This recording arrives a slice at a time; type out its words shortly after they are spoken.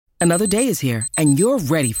Another day is here, and you're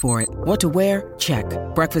ready for it. What to wear? Check.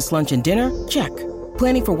 Breakfast, lunch, and dinner? Check.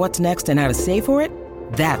 Planning for what's next and how to save for it?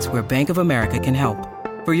 That's where Bank of America can help.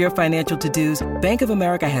 For your financial to-dos, Bank of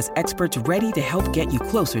America has experts ready to help get you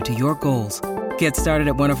closer to your goals. Get started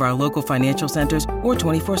at one of our local financial centers or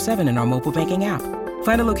 24/7 in our mobile banking app.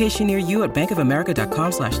 Find a location near you at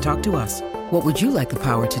bankofamerica.com/talktous. What would you like the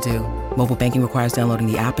power to do? Mobile banking requires downloading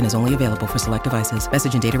the app and is only available for select devices.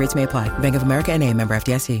 Message and data rates may apply. Bank of America N.A., member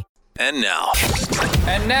FDIC. And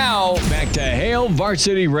now, back to Hail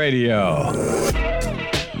Varsity Radio.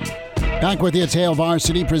 Back with you, it's Hail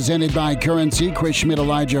Varsity, presented by Currency. Chris Schmidt,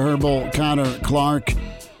 Elijah Herbal, Connor Clark,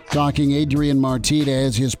 talking Adrian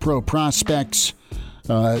Martinez, his pro prospects.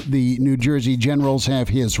 The New Jersey Generals have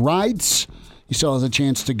his rights. He still has a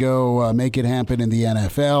chance to go make it happen in the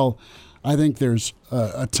NFL. I think there's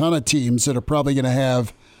a ton of teams that are probably going to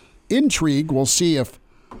have intrigue. We'll see if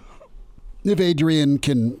Adrian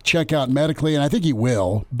can check out medically, and I think he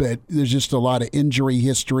will, but there's just a lot of injury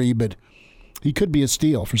history, but he could be a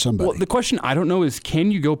steal for somebody. Well, the question I don't know is, can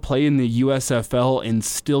you go play in the USFL and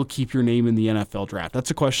still keep your name in the NFL draft? That's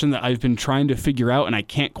a question that I've been trying to figure out, and I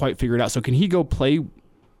can't quite figure it out. So can he go play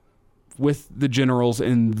with the Generals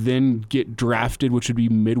and then get drafted, which would be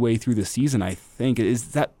midway through the season, I think? Is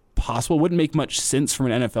that possible? It wouldn't make much sense from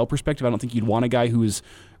an NFL perspective. I don't think you'd want a guy who is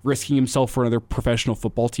risking himself for another professional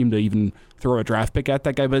football team to even throw a draft pick at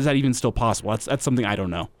that guy, but is that even still possible? That's something I don't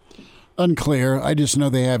know. Unclear. I just know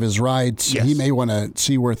they have his rights. Yes. He may want to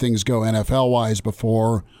see where things go NFL-wise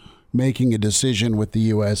before making a decision with the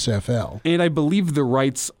USFL. And I believe the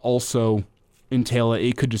rights also entail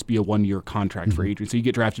it could just be a one-year contract for Adrian. So you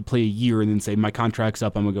get drafted, play a year, and then say, my contract's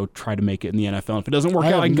up, I'm going to go try to make it in the NFL. If it doesn't work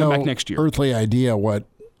out, I can come back next year. I have no earthly idea what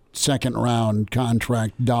second-round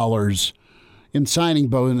contract dollars in signing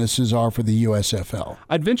bonuses are for the USFL.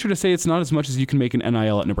 I'd venture to say it's not as much as you can make an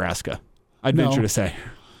NIL at Nebraska. I'd venture to say.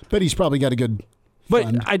 But he's probably got a good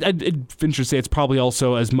fund. But I'd venture to say it's probably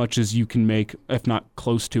also as much as you can make, if not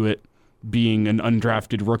close to it, being an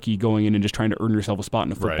undrafted rookie going in and just trying to earn yourself a spot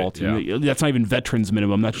in a football team. Yeah. That's not even veterans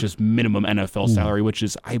minimum. That's just minimum NFL salary, which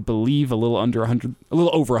is, I believe, a little over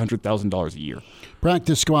 $100,000 a year.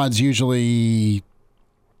 Practice squad's usually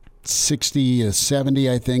 60 to 70,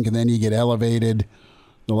 I think, and then you get elevated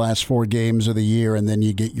the last 4 games of the year, and then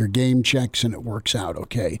you get your game checks, and it works out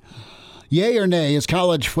okay. Yay or nay, is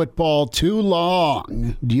college football too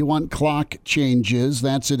long? Do you want clock changes?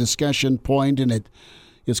 That's a discussion point, and it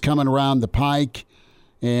is coming around the pike.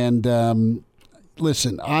 And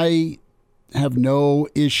listen, I have no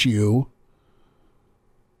issue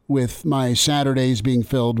with my Saturdays being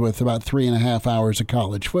filled with about 3.5 hours of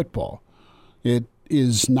college football. It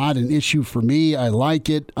is not an issue for me. I like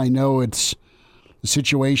it. I know it's a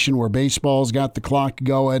situation where baseball's got the clock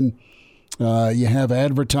going. You have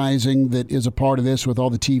advertising that is a part of this with all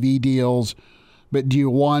the TV deals. But do you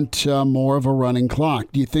want more of a running clock?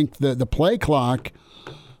 Do you think the play clock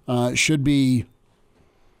should be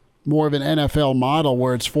more of an NFL model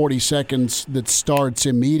where it's 40 seconds that starts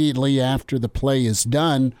immediately after the play is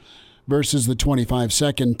done versus the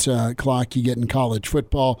 25-second clock you get in college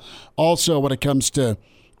football? Also, when it comes to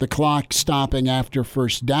the clock stopping after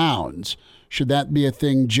first downs, should that be a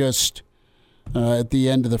thing just at the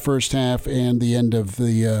end of the first half and the end of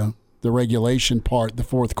the regulation part, the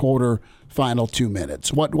fourth quarter, final 2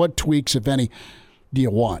 minutes? What tweaks, if any, do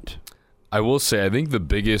you want? I will say, I think the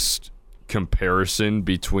biggest comparison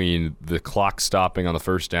between the clock stopping on the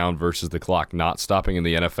first down versus the clock not stopping in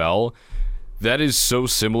the NFL, that is so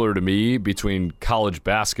similar to me between college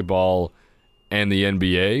basketball and the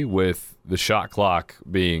NBA, with the shot clock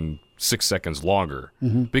being 6 seconds longer.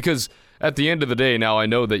 Mm-hmm. Because at the end of the day, now I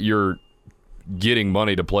know that you're getting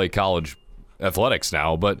money to play college athletics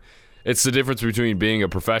now, but it's the difference between being a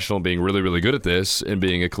professional, being really, really good at this, and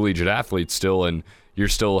being a collegiate athlete still, and you're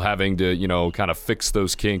still having to, kind of fix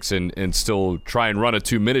those kinks and still try and run a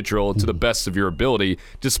 2-minute drill to the best of your ability,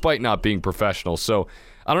 despite not being professional. So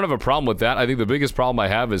I don't have a problem with that. I think the biggest problem I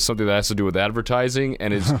have is something that has to do with advertising,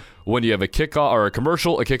 and is when you have a kickoff or a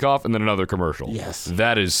commercial, a kickoff, and then another commercial. Yes.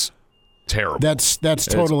 That is terrible. That's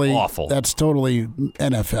totally awful. That's totally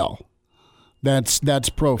NFL. That's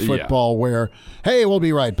pro football where, hey, we'll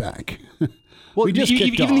be right back. Well, we just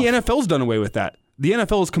even off. the NFL's done away with that. The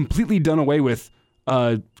NFL has completely done away with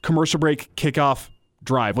commercial break, kickoff,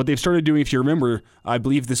 drive. What they've started doing, if you remember, I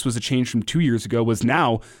believe this was a change from 2 years ago, was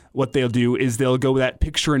now what they'll do is they'll go with that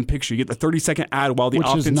picture-in-picture. You get the 30-second ad while the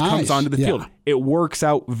offense comes onto the field. It works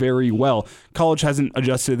out very well. College hasn't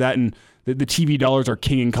adjusted to that, and the TV dollars are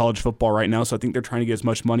king in college football right now, so I think they're trying to get as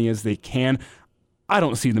much money as they can. I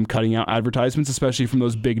don't see them cutting out advertisements, especially from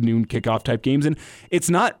those big noon kickoff type games. And it's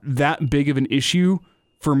not that big of an issue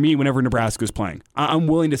for me whenever Nebraska's playing. I'm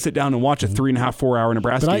willing to sit down and watch a 3.5, 4 hour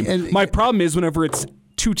Nebraska game. My problem is whenever it's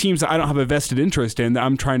two teams that I don't have a vested interest in that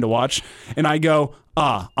I'm trying to watch, and I go,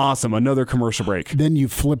 awesome, another commercial break. Then you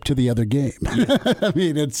flip to the other game. I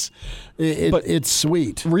mean, it's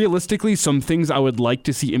sweet. Realistically, some things I would like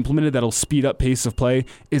to see implemented that'll speed up pace of play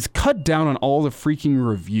is cut down on all the freaking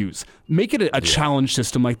reviews. Make it a challenge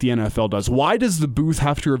system like the NFL does. Why does the booth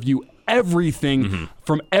have to review everything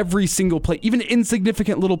from every single play, even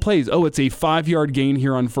insignificant little plays? Oh, it's a 5-yard gain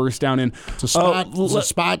here on first down, and it's a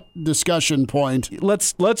spot discussion point.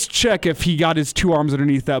 Let's check if he got his two arms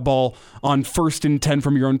underneath that ball on 1st and 10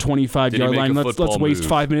 from your own 25-yard line. Let's waste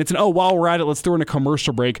 5 minutes, and while we're at it, let's throw in a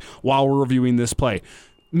commercial break while we're reviewing this play.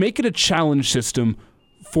 Make it a challenge system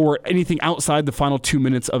for anything outside the final 2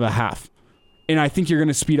 minutes of a half. And I think you're going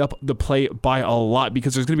to speed up the play by a lot,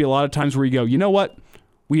 because there's going to be a lot of times where you go, you know what?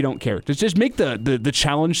 We don't care. Just make the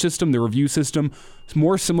challenge system, the review system,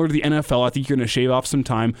 more similar to the NFL. I think you're going to shave off some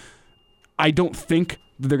time. I don't think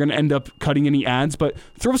that they're going to end up cutting any ads, but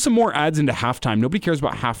throw some more ads into halftime. Nobody cares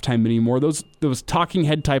about halftime anymore. Those talking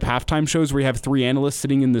head type halftime shows where you have 3 analysts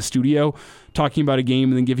sitting in the studio talking about a game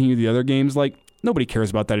and then giving you the other games, like, nobody cares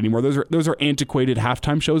about that anymore. Those are antiquated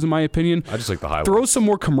halftime shows, in my opinion. I just like the highlights. Throw some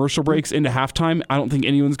more commercial breaks into halftime. I don't think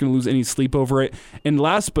anyone's going to lose any sleep over it. And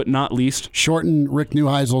last but not least, shorten Rick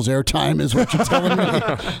Neuheisel's airtime is what you're telling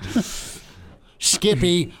me.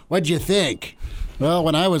 Skippy, what'd you think? Well,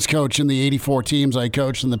 when I was coaching the 84 teams I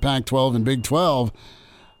coached in the Pac-12 and Big 12,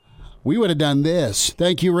 we would have done this.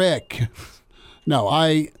 Thank you, Rick. No,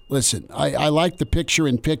 I like the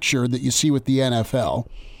picture-in-picture that you see with the NFL.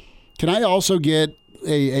 Can I also get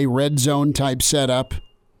a red zone type setup?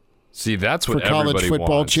 See, that's what for college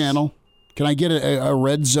football wants. Channel. Can I get a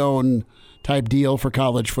red zone type deal for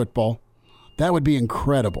college football? That would be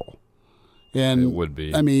incredible. And it would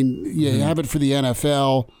be. I mean, you have it for the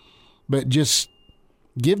NFL, but just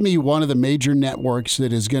give me one of the major networks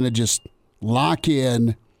that is going to just lock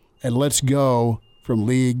in and let's go from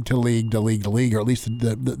league to league to league to league, or at least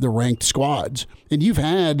the ranked squads. And you've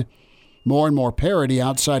had more and more parity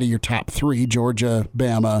outside of your top 3, Georgia,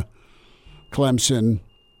 Bama, Clemson,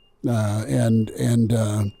 and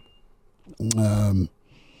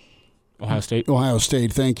Ohio State. Ohio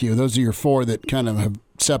State, thank you. Those are your 4 that kind of have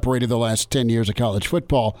separated the last 10 years of college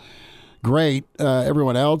football. Great.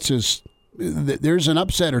 Everyone else is, there's an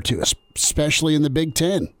upset or two, especially in the Big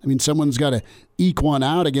Ten. I mean, someone's got to eke one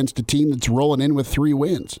out against a team that's rolling in with 3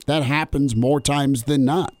 wins. That happens more times than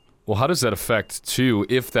not. Well, how does that affect, too,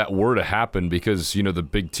 if that were to happen? Because, the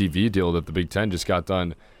big TV deal that the Big Ten just got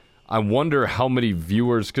done, I wonder how many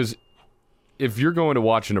viewers, because if you're going to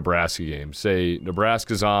watch a Nebraska game, say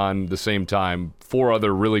Nebraska's on the same time, 4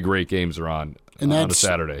 other really great games are on a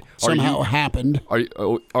Saturday. Somehow happened.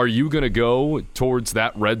 Are you going to go towards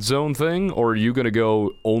that red zone thing, or are you going to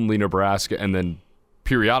go only Nebraska and then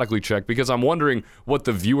periodically check? Because I'm wondering what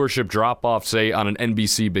the viewership drop-off, say, on an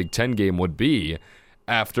NBC Big Ten game would be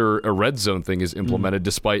after a red zone thing is implemented,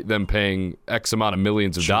 despite them paying X amount of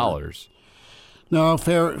millions of dollars. No,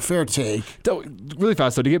 fair take. So, really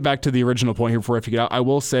fast, though, to get back to the original point here before I figure it out, I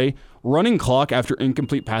will say running clock after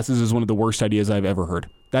incomplete passes is one of the worst ideas I've ever heard.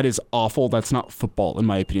 That is awful. That's not football, in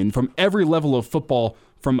my opinion. From every level of football,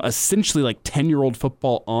 from essentially like 10-year-old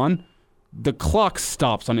football on, the clock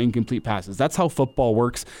stops on incomplete passes. That's how football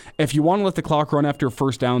works. If you want to let the clock run after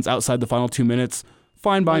first downs outside the final 2 minutes,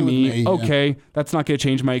 fine by me. Okay, that's not going to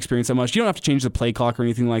change my experience that much. You don't have to change the play clock or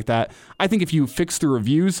anything like that. I think if you fix the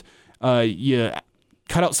reviews, you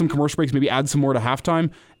cut out some commercial breaks, maybe add some more to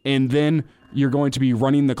halftime, and then you're going to be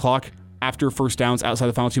running the clock after first downs outside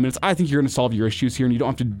the final 2 minutes. I think you're going to solve your issues here, and you don't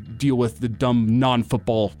have to deal with the dumb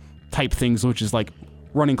non-football type things, which is like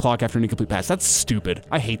running clock after an incomplete pass. That's stupid.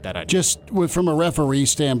 I hate that idea. Just from a referee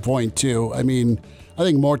standpoint, too, I mean, I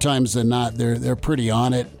think more times than not, they're pretty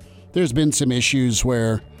on it. There's been some issues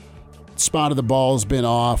where spot of the ball's been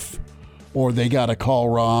off, or they got a call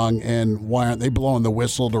wrong, and why aren't they blowing the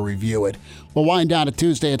whistle to review it? We'll wind down to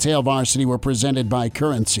Tuesday at Hail Varsity. We're presented by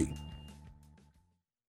Currency.